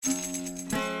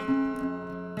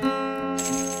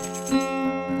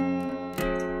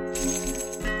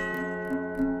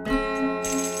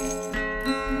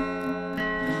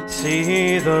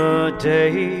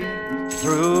day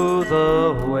through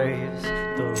the waves,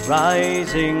 the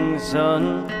rising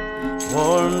sun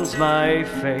warms my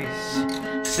face.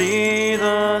 See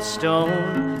the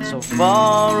stone so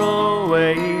far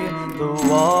away, the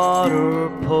water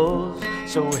pulls,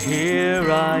 so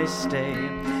here I stay.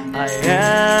 I am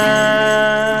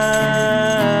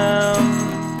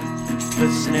the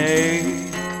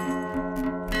snake,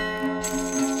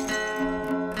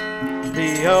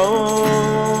 the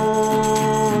ocean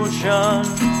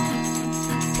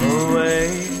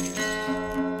awaits.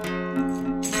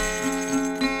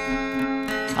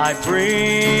 I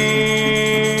breathe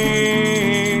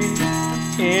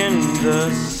in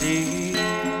the sea,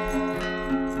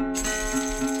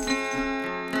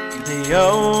 the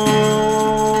ocean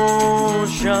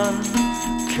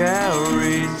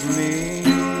carries me.